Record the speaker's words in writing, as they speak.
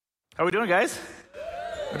How are we doing, guys?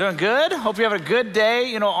 We're doing good. Hope you have a good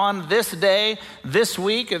day, on this day, this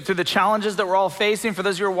week, and through the challenges that we're all facing. For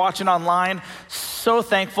those of you who are watching online, so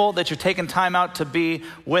thankful that you're taking time out to be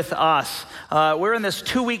with us. We're in this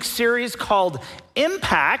 2-week series called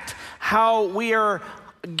Impact, how we are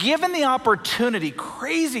given the opportunity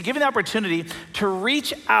to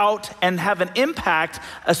reach out and have an impact,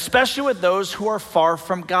 especially with those who are far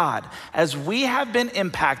from God. As we have been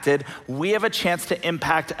impacted, we have a chance to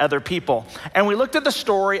impact other people. And we looked at the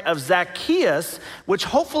story of Zacchaeus, which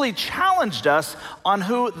hopefully challenged us on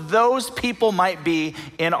who those people might be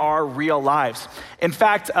in our real lives. In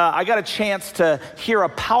fact, I got a chance to hear a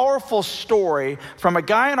powerful story from a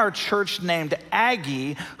guy in our church named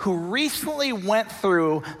Aggie who recently went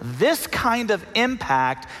through this kind of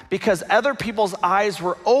impact because other people's eyes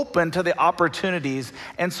were open to the opportunities.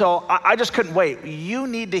 And so I just couldn't wait. You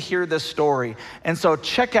need to hear this story. And so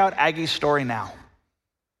check out Aggie's story now.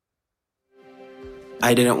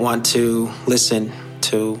 I didn't want to listen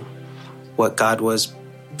to what God was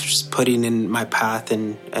putting in my path,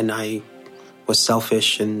 and I was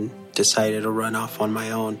selfish and decided to run off on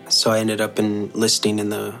my own. So I ended up enlisting in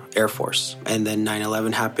the Air Force. And then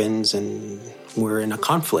 9/11 happens and we're in a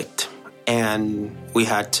conflict. And we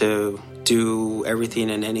had to do everything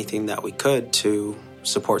and anything that we could to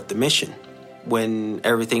support the mission. When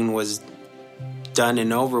everything was done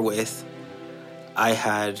and over with, I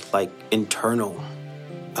had internal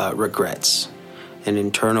regrets and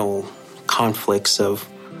internal conflicts of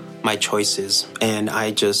my choices. And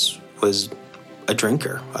I just was a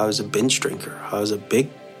drinker. I was a binge drinker. I was a big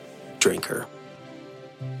drinker.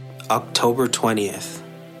 October 20th,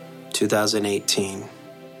 2018,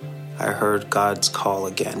 I heard God's call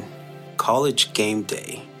again. College game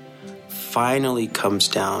day finally comes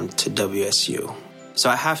down to WSU. So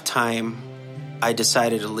at halftime, I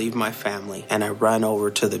decided to leave my family and I run over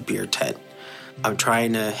to the beer tent. I'm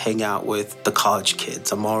trying to hang out with the college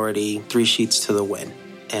kids. I'm already 3 sheets to the wind.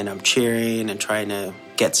 And I'm cheering and trying to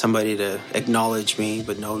get somebody to acknowledge me,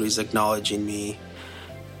 but nobody's acknowledging me.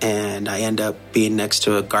 And I end up being next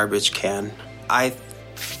to a garbage can. I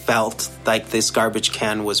felt like this garbage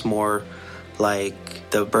can was more like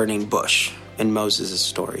the burning bush in Moses'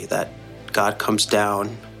 story, that God comes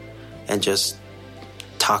down and just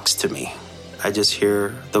talks to me. I just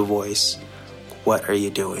hear the voice, "What are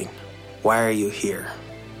you doing? Why are you here?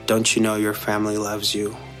 Don't you know your family loves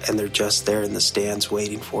you and they're just there in the stands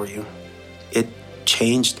waiting for you?" It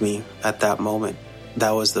changed me at that moment.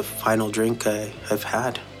 That was the final drink I've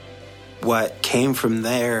had. What came from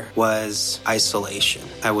there was isolation.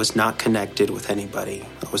 I was not connected with anybody.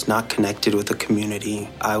 I was not connected with the community.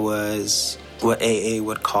 I was what AA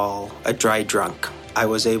would call a dry drunk. I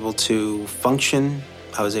was able to function.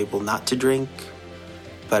 I was able not to drink,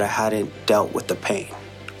 but I hadn't dealt with the pain.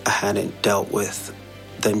 I hadn't dealt with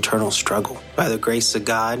the internal struggle. By the grace of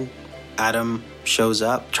God, Adam shows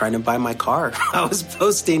up trying to buy my car. I was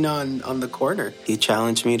posting on the corner. He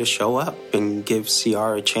challenged me to show up and give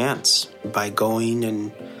CR a chance. By going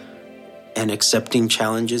and accepting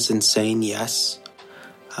challenges and saying yes,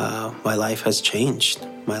 my life has changed.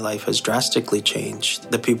 My life has drastically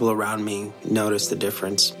changed. The people around me notice the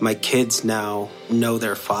difference. My kids now know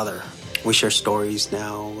their father. We share stories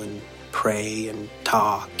now and pray and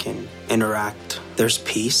talk and interact. There's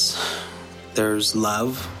peace, there's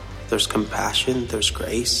love, there's compassion, there's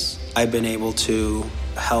grace. I've been able to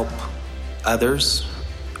help others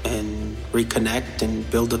and reconnect and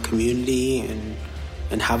build a community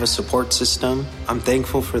and have a support system. I'm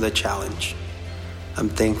thankful for the challenge. I'm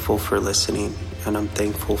thankful for listening, and I'm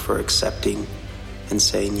thankful for accepting and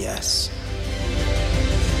saying yes.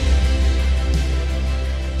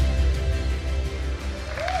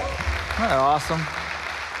 Isn't that awesome?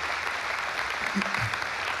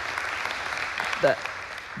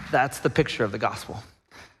 That's the picture of the gospel.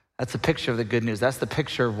 That's the picture of the good news. That's the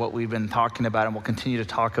picture of what we've been talking about and we'll continue to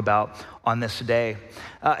talk about on this day.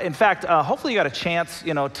 In fact, hopefully you got a chance,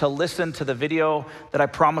 to listen to the video that I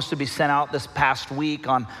promised to be sent out this past week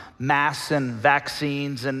on masks and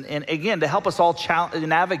vaccines, and again, to help us all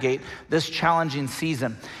navigate this challenging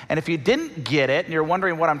season. And if you didn't get it and you're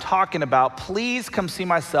wondering what I'm talking about, please come see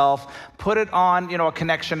myself, put it on, a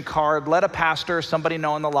connection card, let a pastor or somebody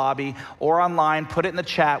know in the lobby or online, put it in the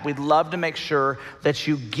chat. We'd love to make sure that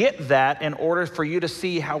you get that in order for you to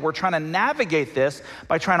see how we're trying to navigate this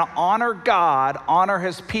by trying to honor God, honor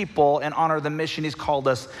his people, and honor the mission he's called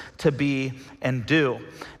us to be and do.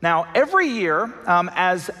 Now, every year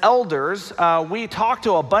as elders, we talk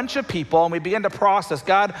to a bunch of people and we begin to process,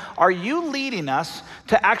 God, are you leading us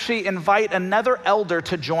to actually invite another elder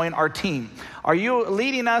to join our team? Are you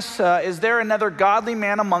leading us? Is there another godly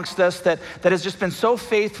man amongst us that has just been so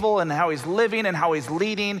faithful in how he's living and how he's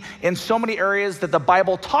leading in so many areas that the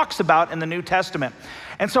Bible talks about in the New Testament?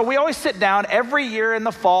 And so we always sit down every year in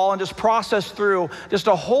the fall and just process through just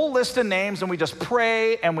a whole list of names, and we just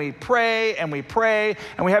pray and we pray and we pray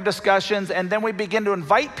and we have discussions, and then we begin to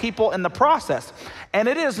invite people in the process. And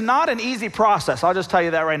it is not an easy process, I'll just tell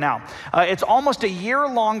you that right now. It's almost a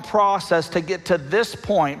year-long process to get to this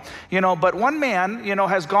point, but one man,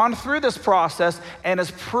 has gone through this process and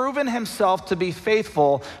has proven himself to be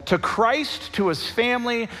faithful to Christ, to his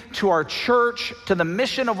family, to our church, to the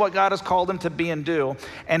mission of what God has called him to be and do.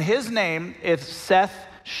 And his name is Seth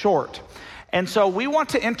Short. And so we want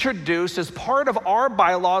to introduce, as part of our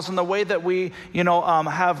bylaws and the way that we,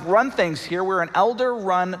 have run things here, we're an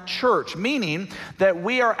elder-run church, meaning that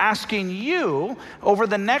we are asking you over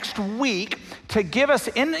the next week to give us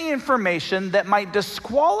any information that might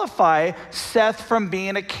disqualify Seth from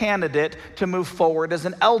being a candidate to move forward as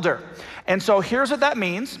an elder. And so here's what that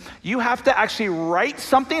means. You have to actually write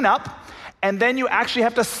something up, and then you actually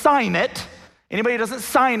have to sign it. Anybody who doesn't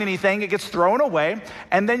sign anything, it gets thrown away.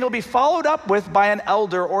 And then you'll be followed up with by an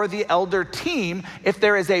elder or the elder team if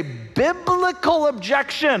there is a biblical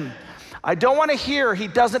objection. I don't want to hear he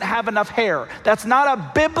doesn't have enough hair. That's not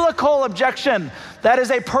a biblical objection. That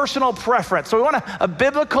is a personal preference. So we want a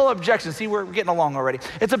biblical objection. See, we're getting along already.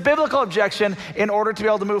 It's a biblical objection in order to be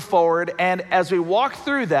able to move forward. And as we walk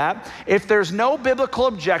through that, if there's no biblical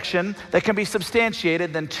objection that can be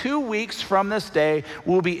substantiated, then 2 weeks from this day,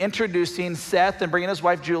 we'll be introducing Seth and bringing his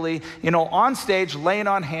wife, Julie, on stage, laying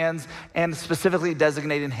on hands, and specifically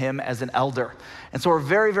designating him as an elder. And so we're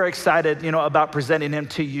very, very excited, about presenting him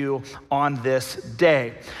to you on this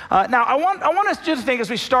day. Now, I want us to think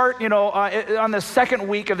as we start, on this second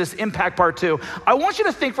week of this Impact Part 2, I want you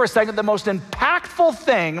to think for a second the most impactful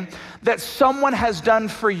thing that someone has done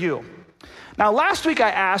for you. Now, last week I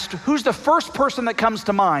asked, who's the first person that comes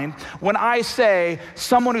to mind when I say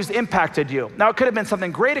someone who's impacted you? Now, it could have been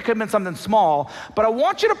something great, it could have been something small, but I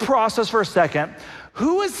want you to process for a second,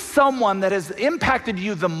 who is someone that has impacted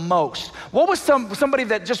you the most? What was somebody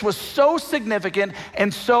that just was so significant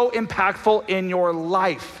and so impactful in your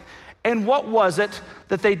life? And what was it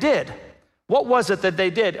that they did? What was it that they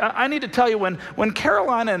did? I need to tell you, when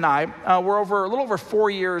Carolina and I were a little over 4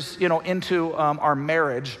 years, into our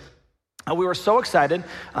marriage, we were so excited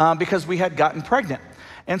because we had gotten pregnant.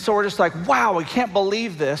 And so we're just like, wow, we can't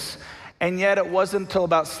believe this. And yet it wasn't until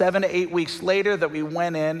about 7 to 8 weeks later that we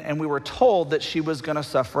went in and we were told that she was going to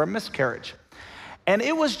suffer a miscarriage. And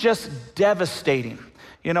it was just devastating.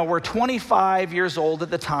 We're 25 years old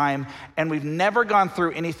at the time, and we've never gone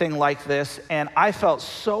through anything like this. And I felt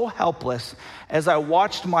so helpless as I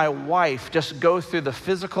watched my wife just go through the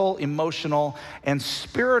physical, emotional, and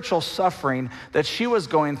spiritual suffering that she was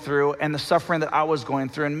going through and the suffering that I was going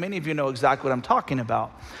through. And many of you know exactly what I'm talking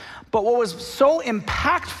about. But what was so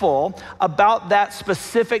impactful about that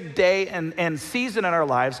specific day and season in our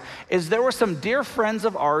lives is there were some dear friends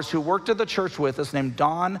of ours who worked at the church with us named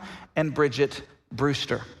Don and Bridget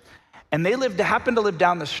Brewster. And they happened to live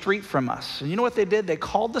down the street from us. And you know what they did? They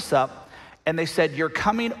called us up and they said, "You're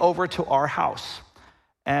coming over to our house."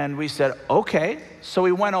 And we said, okay. So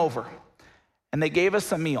we went over and they gave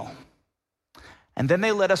us a meal. And then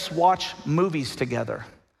they let us watch movies together.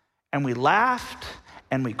 And we laughed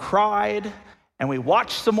and we cried and we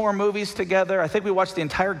watched some more movies together. I think we watched the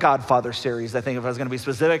entire Godfather series, I think, if I was gonna be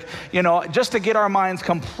specific, just to get our minds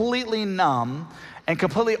completely numb and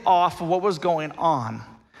completely off of what was going on.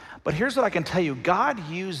 But here's what I can tell you. God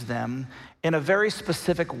used them in a very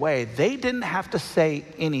specific way. They didn't have to say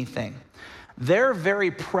anything. Their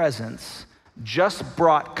very presence just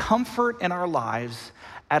brought comfort in our lives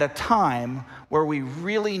at a time where we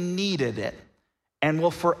really needed it and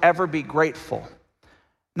will forever be grateful.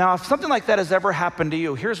 Now, if something like that has ever happened to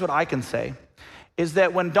you, here's what I can say, is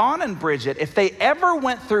that when Dawn and Bridget, if they ever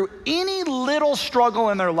went through any little struggle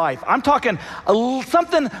in their life, I'm talking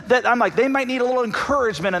something that I'm like, they might need a little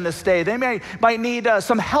encouragement in this day. They might need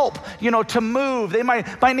some help, to move. They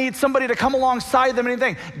might need somebody to come alongside them and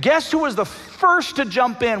anything. Guess who was the first to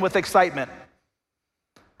jump in with excitement,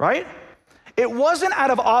 right? It wasn't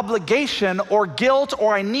out of obligation or guilt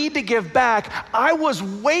or I need to give back. I was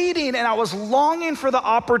waiting and I was longing for the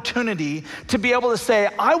opportunity to be able to say,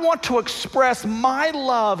 I want to express my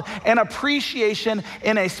love and appreciation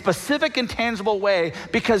in a specific and tangible way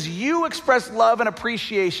because you expressed love and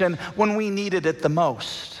appreciation when we needed it the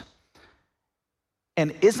most.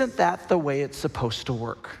 And isn't that the way it's supposed to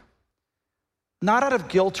work? Not out of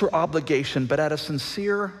guilt or obligation, but out of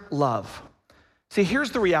sincere love. See,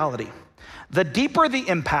 here's the reality. The deeper the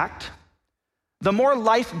impact, the more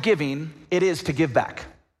life-giving it is to give back.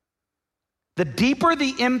 The deeper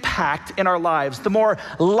the impact in our lives, the more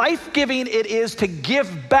life-giving it is to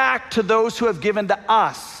give back to those who have given to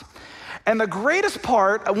us. And the greatest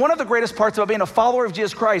part, one of the greatest parts about being a follower of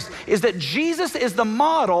Jesus Christ is that Jesus is the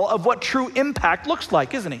model of what true impact looks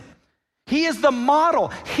like, isn't he? He is the model.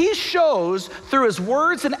 He shows through his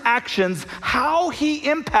words and actions how he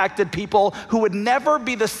impacted people who would never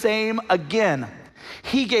be the same again.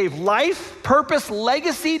 He gave life, purpose,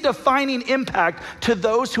 legacy, defining impact to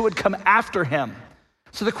those who would come after him.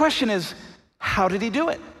 So the question is, how did he do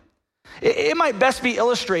it? It might best be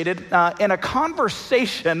illustrated in a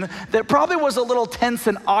conversation that probably was a little tense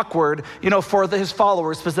and awkward, for his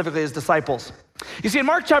followers, specifically his disciples. You see, in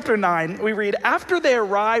Mark chapter 9, we read, after they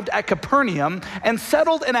arrived at Capernaum and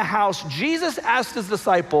settled in a house, Jesus asked his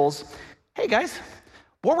disciples, hey guys,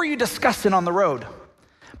 what were you discussing on the road?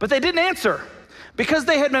 But they didn't answer, because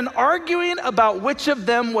they had been arguing about which of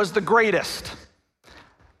them was the greatest.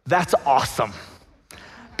 That's awesome,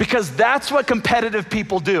 because that's what competitive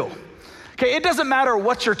people do. Okay, it doesn't matter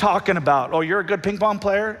what you're talking about. Oh, you're a good ping pong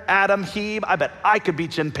player? Adam, Hebe, I bet I could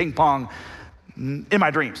beat you in ping pong in my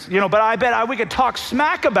dreams. But I bet we could talk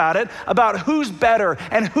smack about it, about who's better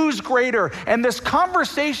and who's greater, and this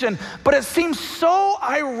conversation, but it seems so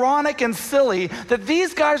ironic and silly that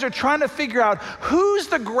these guys are trying to figure out who's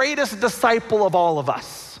the greatest disciple of all of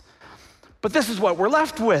us. But this is what we're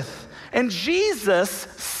left with. And Jesus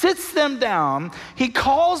sits them down, he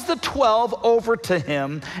calls the 12 over to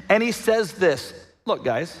him, and he says this, look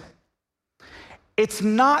guys, it's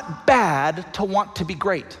not bad to want to be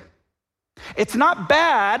great. It's not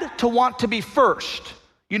bad to want to be first.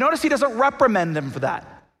 You notice he doesn't reprimand them for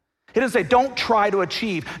that. He doesn't say, don't try to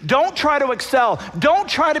achieve. Don't try to excel. Don't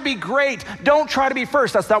try to be great. Don't try to be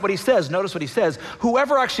first. That's not what he says. Notice what he says.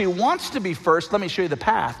 Whoever actually wants to be first, let me show you the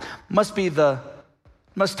path, must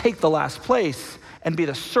take the last place and be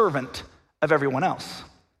the servant of everyone else.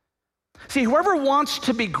 See, whoever wants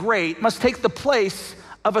to be great must take the place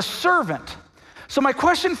of a servant. So my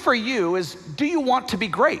question for you is, do you want to be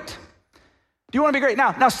great? Do you want to be great?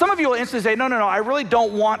 Now, some of you will instantly say, no, I really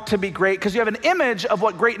don't want to be great, because you have an image of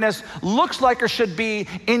what greatness looks like or should be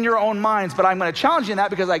in your own minds, but I'm going to challenge you in that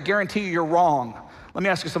because I guarantee you you're wrong. Let me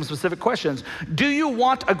ask you some specific questions. Do you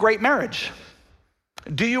want a great marriage?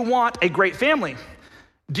 Do you want a great family?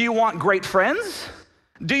 Do you want great friends?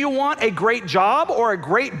 Do you want a great job or a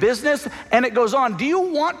great business? And it goes on. Do you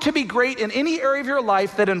want to be great in any area of your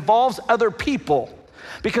life that involves other people?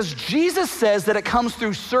 Because Jesus says that it comes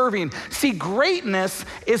through serving. See, greatness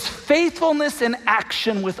is faithfulness in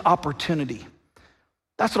action with opportunity.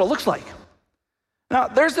 That's what it looks like. Now,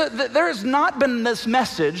 there has not been this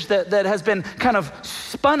message that has been kind of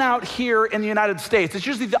spun out here in the United States. It's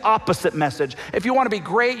usually the opposite message. If you want to be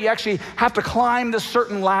great, you actually have to climb this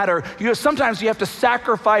certain ladder. Sometimes you have to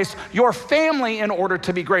sacrifice your family in order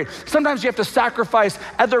to be great. Sometimes you have to sacrifice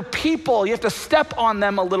other people. You have to step on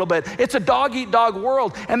them a little bit. It's a dog-eat-dog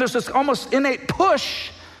world, and there's this almost innate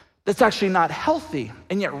push that's actually not healthy.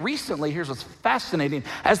 And yet recently, here's what's fascinating,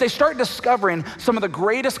 as they start discovering some of the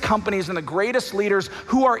greatest companies and the greatest leaders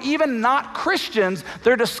who are even not Christians,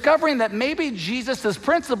 they're discovering that maybe Jesus'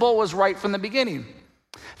 principle was right from the beginning.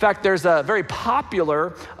 In fact, there's a very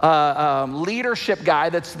popular leadership guy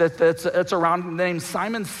that's around named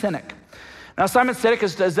Simon Sinek. Now, Simon Sinek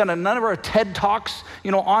has done a number of TED Talks,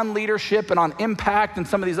 on leadership and on impact and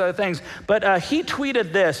some of these other things. But he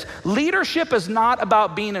tweeted this: leadership is not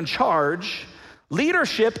about being in charge.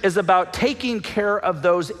 Leadership is about taking care of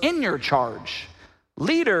those in your charge.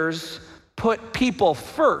 Leaders put people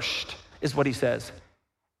first, is what he says.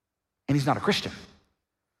 And he's not a Christian.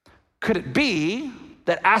 Could it be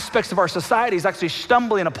that aspects of our society is actually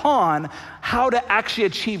stumbling upon how to actually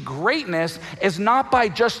achieve greatness is not by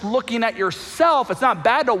just looking at yourself? It's not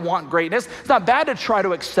bad to want greatness. It's not bad to try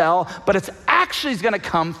to excel, but it's actually going to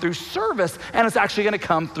come through service, and it's actually going to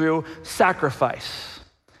come through sacrifice.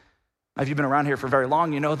 Now, if you've been around here for very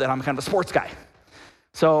long, you know that I'm kind of a sports guy.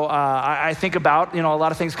 So I think about, a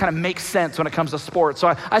lot of things kind of make sense when it comes to sports. So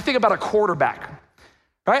I think about a quarterback,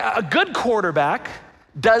 right? A good quarterback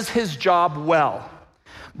does his job well.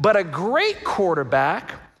 But a great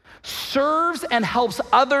quarterback serves and helps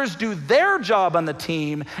others do their job on the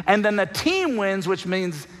team, and then the team wins, which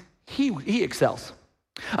means he excels.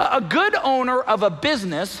 A good owner of a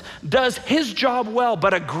business does his job well,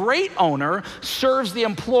 but a great owner serves the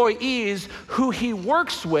employees who he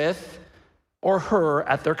works with or her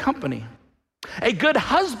at their company. A good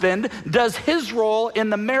husband does his role in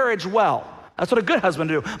the marriage well. That's what a good husband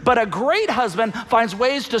do. But a great husband finds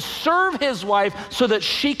ways to serve his wife so that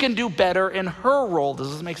she can do better in her role.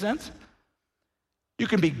 Does this make sense? You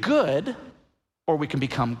can be good, or we can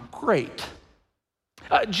become great.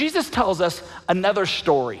 Jesus tells us another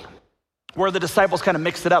story where the disciples kind of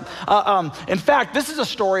mixed it up. In fact, this is a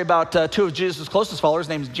story about two of Jesus' closest followers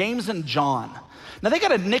named James and John. Now, they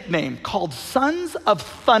got a nickname called Sons of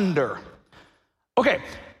Thunder. Okay,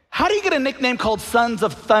 how do you get a nickname called Sons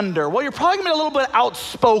of Thunder? Well, you're probably gonna be a little bit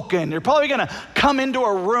outspoken. You're probably gonna come into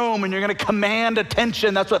a room and you're gonna command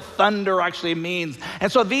attention. That's what thunder actually means.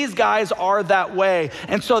 And so these guys are that way.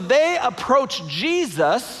 And so they approach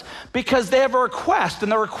Jesus because they have a request.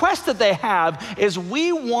 And the request that they have is,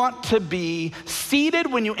 we want to be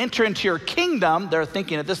seated when you enter into your kingdom. They're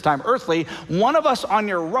thinking at this time earthly, one of us on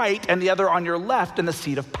your right and the other on your left in the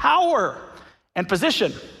seat of power and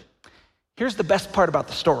position. Here's the best part about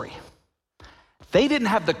the story. They didn't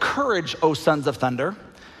have the courage, O sons of thunder,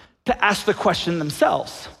 to ask the question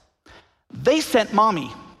themselves. They sent mommy.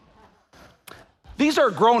 These are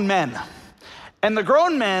grown men. And the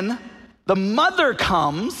grown men, the mother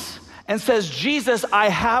comes and says, Jesus, I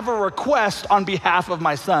have a request on behalf of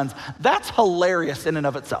my sons. That's hilarious in and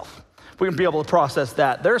of itself. We're gonna be able to process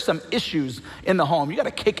that. There are some issues in the home. You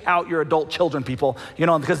gotta kick out your adult children, people,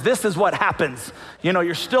 because this is what happens.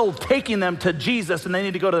 You're still taking them to Jesus and they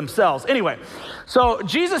need to go to themselves. Anyway, so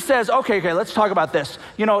Jesus says, okay, let's talk about this.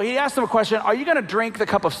 He asked them a question, are you gonna drink the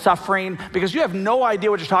cup of suffering? Because you have no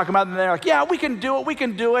idea what you're talking about. And they're like, yeah, we can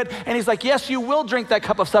do it. And he's like, yes, you will drink that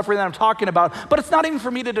cup of suffering that I'm talking about, but it's not even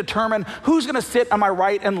for me to determine who's gonna sit on my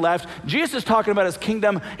right and left. Jesus is talking about his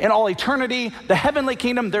kingdom in all eternity, the heavenly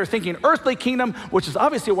kingdom. They're thinking earthly kingdom, which is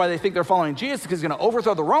obviously why they think they're following Jesus, because he's gonna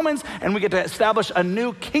overthrow the Romans and we get to establish a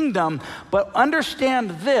new kingdom. But understand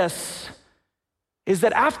this, is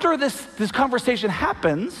that after this conversation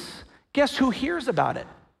happens, guess who hears about it?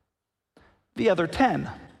 The other 10.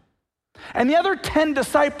 And the other 10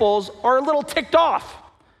 disciples are a little ticked off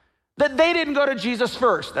that they didn't go to Jesus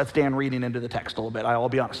first. That's Dan reading into the text a little bit, I'll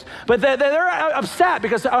be honest. But they're upset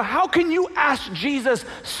because how can you ask Jesus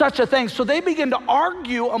such a thing? So they begin to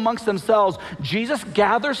argue amongst themselves. Jesus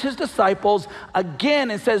gathers his disciples again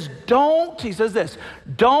and says, don't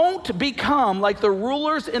become like the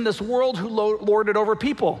rulers in this world who lord it over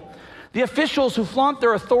people, the officials who flaunt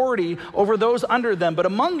their authority over those under them. But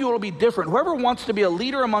among you it will be different. Whoever wants to be a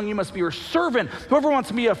leader among you must be your servant. Whoever wants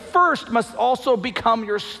to be a first must also become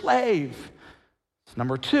your slave. It's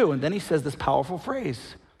number 2. And then he says this powerful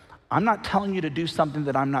phrase, I'm not telling you to do something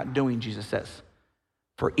that I'm not doing, Jesus says.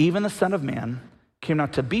 For even the Son of Man came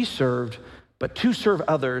not to be served, but to serve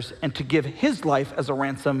others and to give his life as a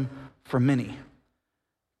ransom for many.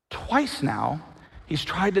 Twice now, he's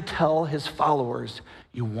tried to tell his followers,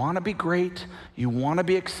 you want to be great, you want to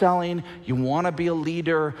be excelling, you want to be a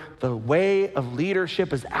leader. The way of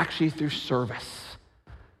leadership is actually through service.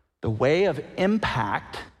 The way of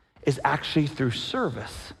impact is actually through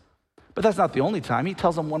service. But that's not the only time. He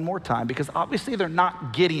tells them one more time because obviously they're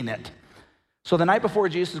not getting it. So the night before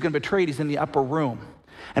Jesus is going to be betrayed, he's in the upper room.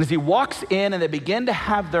 And as he walks in and they begin to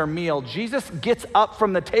have their meal, Jesus gets up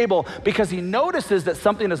from the table because he notices that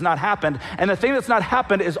something has not happened. And the thing that's not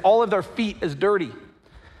happened is all of their feet is dirty.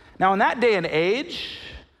 Now in that day and age,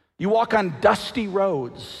 you walk on dusty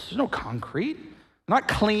roads. There's no concrete, not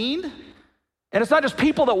cleaned. And it's not just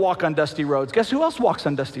people that walk on dusty roads. Guess who else walks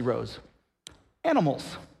on dusty roads? Animals.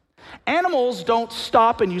 Animals don't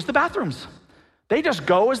stop and use the bathrooms. They just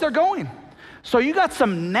go as they're going. So you got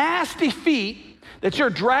some nasty feet that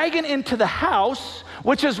you're dragging into the house,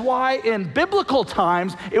 which is why in biblical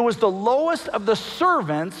times, it was the lowest of the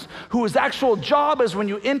servants whose actual job is when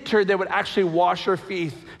you entered, they would actually wash your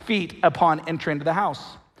feet upon entering into the house.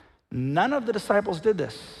 None of the disciples did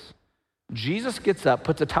this. Jesus gets up,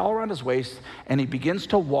 puts a towel around his waist, and he begins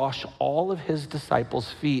to wash all of his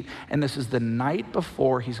disciples' feet. And this is the night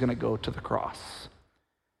before he's gonna go to the cross.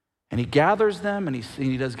 And he gathers them and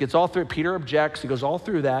he gets all through it. Peter objects, he goes all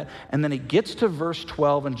through that. And then he gets to verse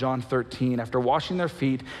 12 in John 13. After washing their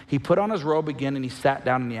feet, he put on his robe again and he sat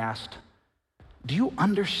down and he asked, do you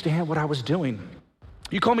understand what I was doing?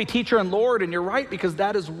 You call me teacher and Lord, and you're right because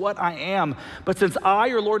that is what I am. But since I,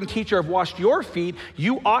 your Lord and teacher, have washed your feet,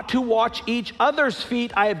 you ought to wash each other's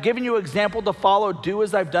feet. I have given you an example to follow. Do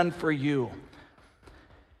as I've done for you.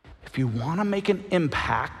 If you want to make an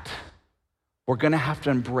impact, we're going to have to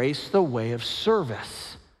embrace the way of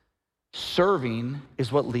service. Serving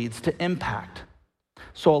is what leads to impact.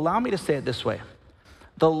 So allow me to say it this way.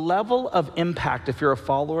 The level of impact, if you're a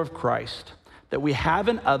follower of Christ, that we have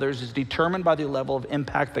in others is determined by the level of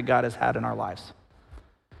impact that God has had in our lives.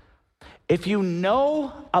 If you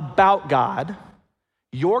know about God,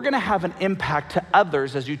 you're going to have an impact to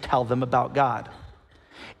others as you tell them about God.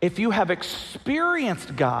 If you have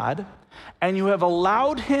experienced God, and you have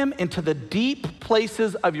allowed him into the deep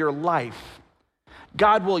places of your life,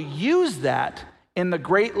 God will use that in the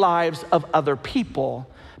great lives of other people,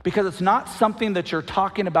 because it's not something that you're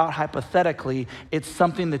talking about hypothetically, it's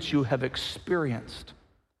something that you have experienced.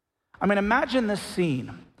 I mean, imagine this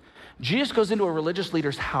scene. Jesus goes into a religious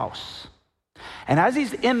leader's house, and as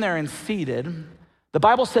he's in there and seated, the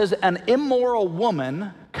Bible says an immoral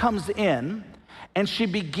woman comes in and she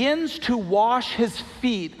begins to wash his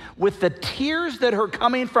feet with the tears that are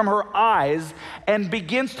coming from her eyes and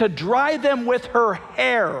begins to dry them with her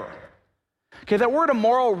hair. Okay, that word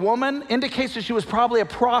immoral woman indicates that she was probably a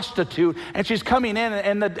prostitute, and she's coming in,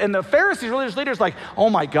 and the Pharisees, religious leaders, like, oh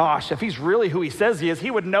my gosh, if he's really who he says he is,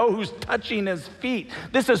 he would know who's touching his feet.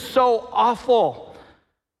 This is so awful.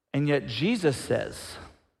 And yet Jesus says,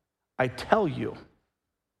 I tell you,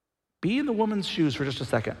 be in the woman's shoes for just a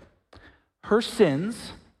second. Her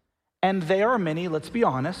sins, and they are many, let's be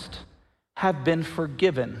honest, have been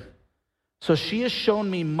forgiven. So she has shown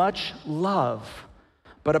me much love.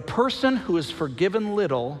 But a person who is forgiven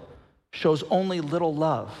little shows only little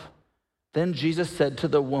love. Then Jesus said to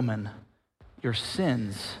the woman, your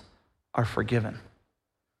sins are forgiven.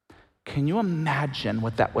 Can you imagine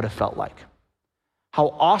what that would have felt like? How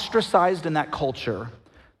ostracized in that culture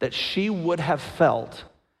that she would have felt,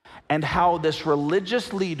 and how this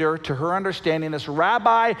religious leader, to her understanding, this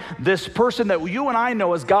rabbi, this person that you and I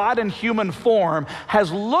know as God in human form, has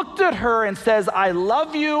looked at her and says, I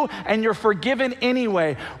love you and you're forgiven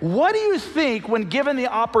anyway. What do you think, when given the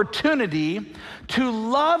opportunity to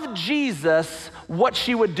love Jesus, what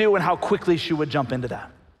she would do and how quickly she would jump into that?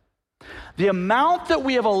 The amount that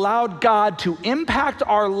we have allowed God to impact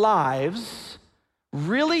our lives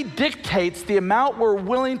really dictates the amount we're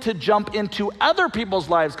willing to jump into other people's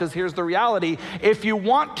lives. Because here's the reality. If you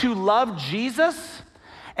want to love Jesus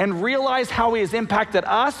and realize how he has impacted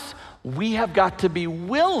us, we have got to be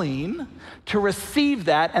willing to receive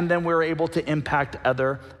that, and then we're able to impact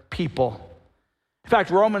other people. In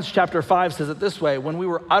fact, Romans chapter 5 says it this way: when we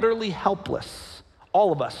were utterly helpless,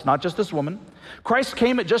 all of us, not just this woman, Christ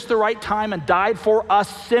came at just the right time and died for us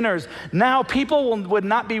sinners. Now, people would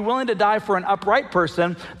not be willing to die for an upright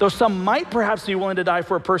person, though some might perhaps be willing to die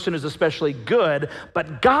for a person who's especially good.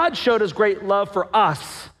 But God showed his great love for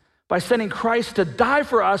us by sending Christ to die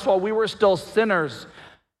for us while we were still sinners.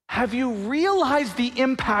 Have you realized the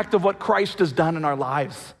impact of what Christ has done in our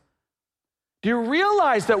lives? Do you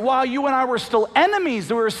realize that while you and I were still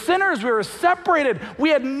enemies, we were sinners, we were separated,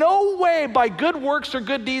 we had no way by good works or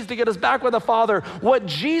good deeds to get us back with the Father? What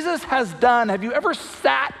Jesus has done, have you ever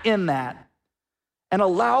sat in that and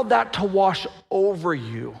allowed that to wash over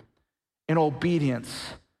you in obedience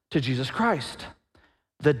to Jesus Christ?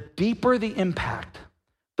 The deeper the impact,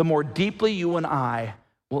 the more deeply you and I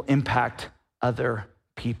will impact other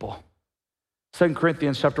people. 2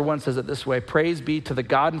 Corinthians chapter 1 says it this way: praise be to the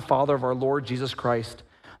God and Father of our Lord Jesus Christ,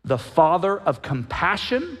 the Father of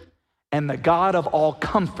compassion and the God of all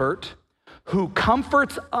comfort, who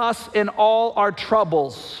comforts us in all our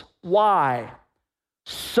troubles. Why?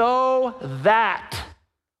 So that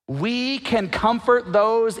we can comfort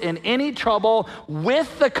those in any trouble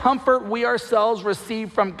with the comfort we ourselves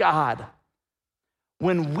receive from God.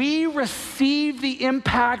 When we receive the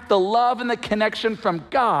impact, the love, and the connection from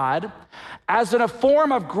God as in a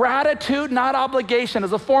form of gratitude, not obligation,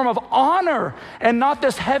 as a form of honor and not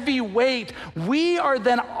this heavy weight, we are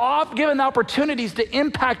then given the opportunities to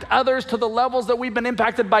impact others to the levels that we've been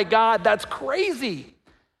impacted by God. That's crazy.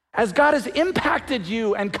 As God has impacted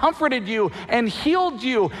you and comforted you and healed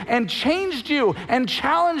you and changed you and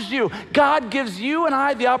challenged you, God gives you and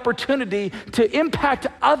I the opportunity to impact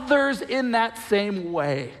others in that same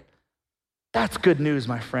way. That's good news,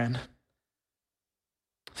 my friend.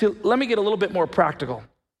 See, let me get a little bit more practical.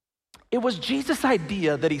 It was Jesus'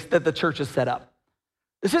 idea that the church has set up.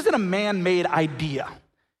 This isn't a man-made idea.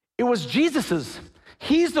 It was Jesus's.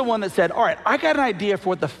 He's the one that said, all right, I got an idea for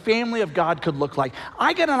what the family of God could look like.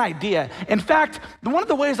 I got an idea. In fact, one of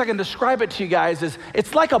the ways I can describe it to you guys is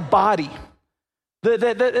it's like a body.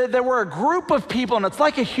 There were a group of people, and it's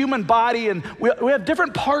like a human body, and we have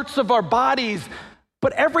different parts of our bodies,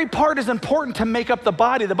 but every part is important to make up the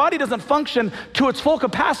body. The body doesn't function to its full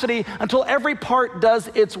capacity until every part does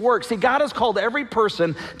its work. See, God has called every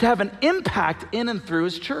person to have an impact in and through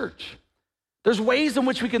his church. There's ways in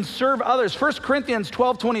which we can serve others. 1 Corinthians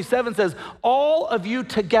 12:27 says, all of you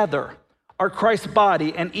together are Christ's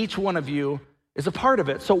body, and each one of you is a part of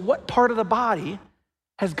it. So what part of the body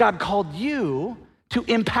has God called you to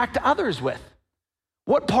impact others with?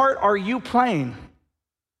 What part are you playing?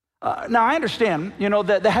 Now, I understand,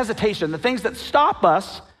 the hesitation, the things that stop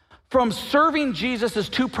us from serving Jesus as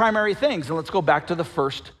two primary things. And let's go back to the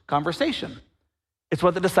first conversation. It's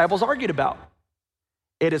what the disciples argued about.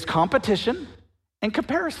 It is competition and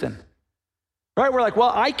comparison, right? We're like,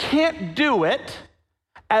 well, I can't do it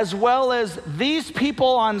as well as these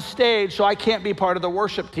people on stage, so I can't be part of the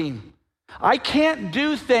worship team. I can't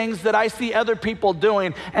do things that I see other people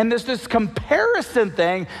doing. And there's this comparison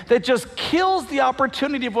thing that just kills the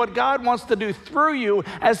opportunity of what God wants to do through you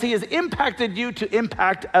as he has impacted you to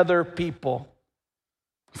impact other people.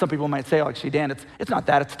 Some people might say, actually, Dan, it's not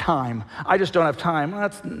that, it's time. I just don't have time. Well,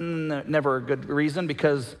 that's never a good reason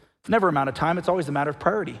because it's never a matter of time. It's always a matter of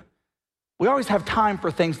priority. We always have time for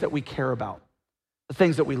things that we care about, the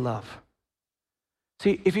things that we love.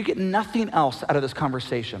 See, if you get nothing else out of this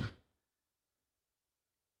conversation,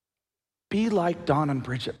 be like Don and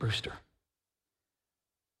Bridget Brewster.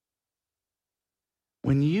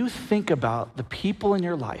 When you think about the people in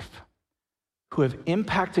your life who have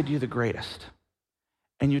impacted you the greatest,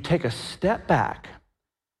 and you take a step back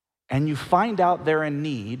and you find out they're in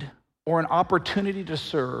need or an opportunity to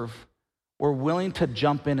serve, we're willing to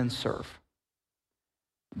jump in and serve.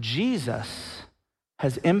 Jesus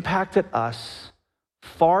has impacted us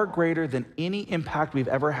far greater than any impact we've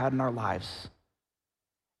ever had in our lives.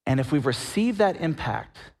 And if we've received that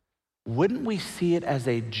impact, wouldn't we see it as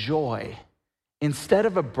a joy instead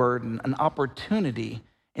of a burden, an opportunity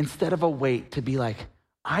instead of a weight to be like,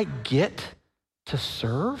 I get to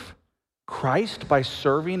serve Christ by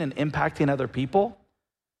serving and impacting other people?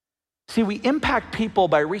 See, we impact people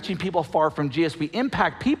by reaching people far from Jesus. We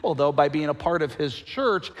impact people, though, by being a part of his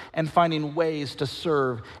church and finding ways to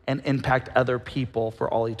serve and impact other people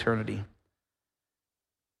for all eternity.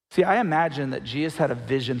 See, I imagine that Jesus had a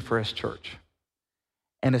vision for his church,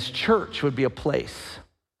 and his church would be a place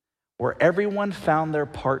where everyone found their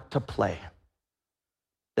part to play.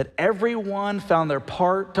 That everyone found their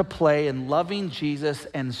part to play in loving Jesus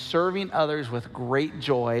and serving others with great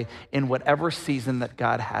joy in whatever season that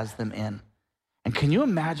God has them in. And can you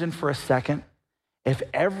imagine for a second if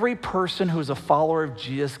every person who's a follower of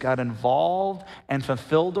Jesus got involved and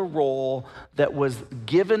fulfilled a role that was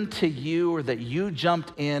given to you or that you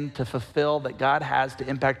jumped in to fulfill that God has to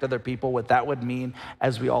impact other people, what that would mean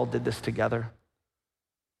as we all did this together?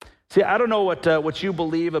 See, I don't know what you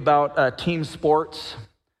believe about team sports,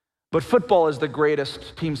 but football is the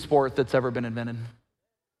greatest team sport that's ever been invented.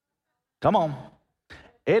 Come on.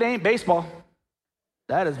 It ain't baseball.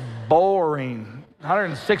 That is boring.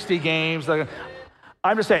 160 games.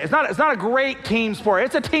 I'm just saying, it's not a great team sport.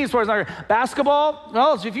 It's a team sport. It's not great. Basketball,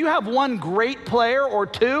 well, if you have one great player or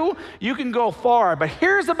two, you can go far. But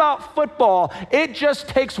here's about football. It just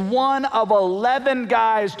takes one of 11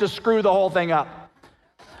 guys to screw the whole thing up.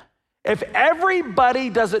 If everybody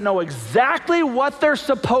doesn't know exactly what they're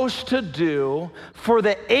supposed to do for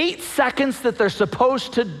the 8 seconds that they're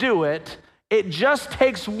supposed to do it, it just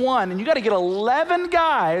takes one. And you got to get 11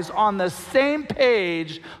 guys on the same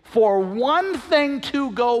page for one thing to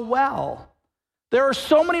go well. There are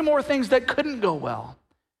so many more things that couldn't go well.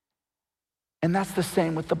 And that's the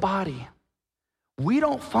same with the body. We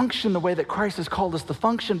don't function the way that Christ has called us to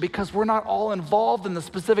function because we're not all involved in the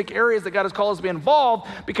specific areas that God has called us to be involved,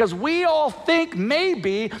 because we all think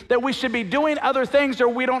maybe that we should be doing other things, or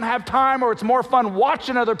we don't have time, or it's more fun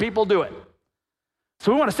watching other people do it.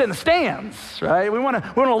 So we want to sit in the stands, right? We want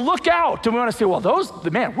to look out and we want to say, well,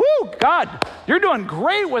 God, you're doing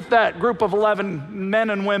great with that group of 11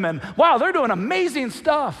 men and women. Wow, they're doing amazing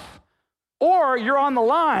stuff. Or you're on the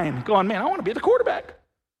line going, man, I want to be the quarterback.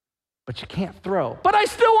 But you can't throw. But I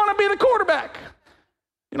still want to be the quarterback,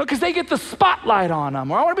 because they get the spotlight on them.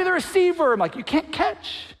 Or I want to be the receiver. I'm like, you can't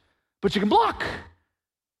catch, but you can block.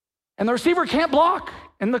 And the receiver can't block.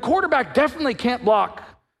 And the quarterback definitely can't block.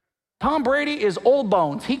 Tom Brady is old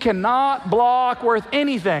bones. He cannot block worth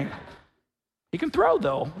anything. He can throw,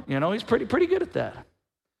 though. He's pretty good at that.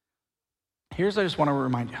 I just want to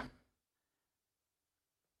remind you.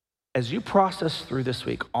 As you process through this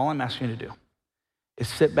week, all I'm asking you to do is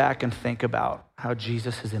sit back and think about how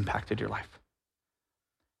Jesus has impacted your life.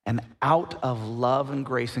 And out of love and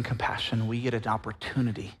grace and compassion, we get an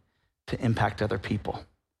opportunity to impact other people.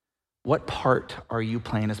 What part are you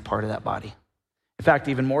playing as part of that body? In fact,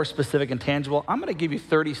 even more specific and tangible, I'm going to give you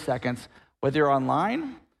 30 seconds, whether you're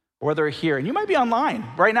online or whether you're here. And you might be online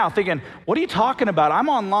right now thinking, what are you talking about? I'm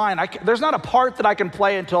online. There's not a part that I can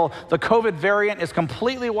play until the COVID variant is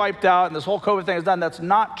completely wiped out and this whole COVID thing is done. That's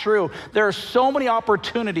not true. There are so many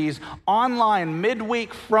opportunities online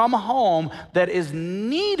midweek from home that is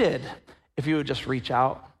needed if you would just reach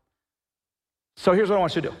out. So here's what I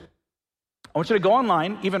want you to do. I want you to go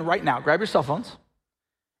online, even right now, grab your cell phones,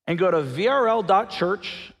 and go to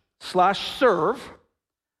vrl.church give/serve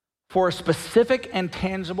for a specific and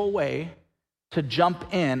tangible way to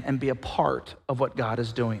jump in and be a part of what God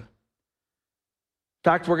is doing. In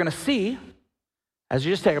fact, we're gonna see, as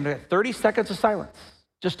you just take, I'm gonna get 30 seconds of silence,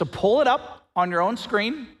 just to pull it up on your own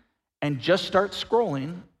screen and just start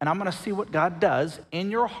scrolling, and I'm gonna see what God does in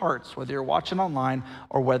your hearts, whether you're watching online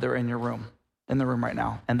or whether in the room right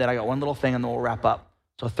now. And then I got one little thing and then we'll wrap up.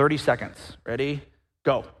 So 30 seconds, ready,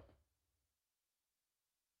 go.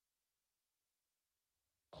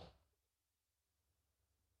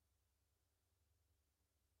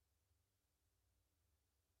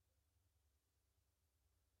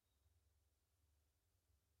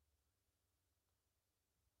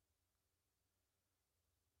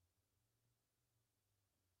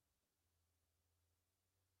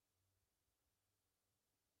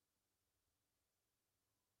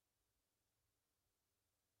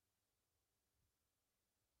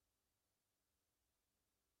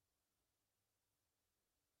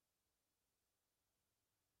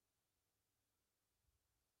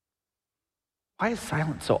 Why is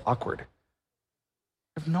silence so awkward?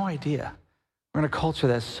 I have no idea. We're in a culture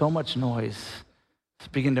that has so much noise. Let's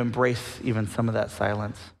begin to embrace even some of that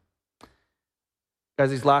silence. Guys,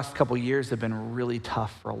 these last couple years have been really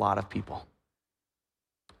tough for a lot of people.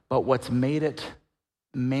 But what's made it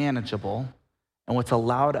manageable and what's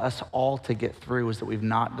allowed us all to get through is that we've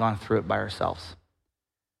not gone through it by ourselves.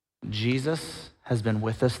 Jesus has been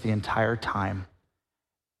with us the entire time,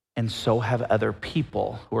 and so have other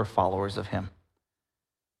people who are followers of him.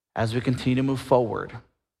 As we continue to move forward,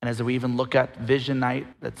 and as we even look at Vision Night,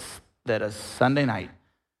 that is Sunday night,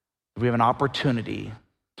 we have an opportunity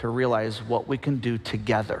to realize what we can do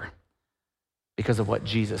together because of what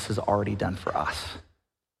Jesus has already done for us.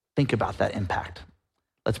 Think about that impact.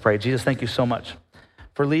 Let's pray. Jesus, thank you so much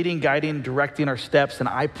for leading, guiding, directing our steps. And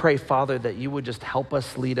I pray, Father, that you would just help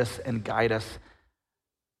us, lead us, and guide us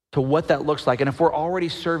to what that looks like. And if we're already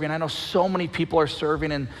serving, I know so many people are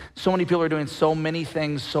serving and so many people are doing so many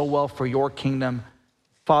things so well for your kingdom.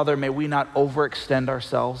 Father, may we not overextend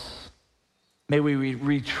ourselves. May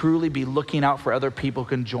we truly be looking out for other people who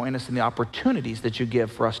can join us in the opportunities that you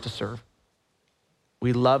give for us to serve.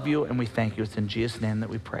 We love you and we thank you. It's in Jesus' name that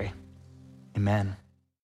we pray. Amen.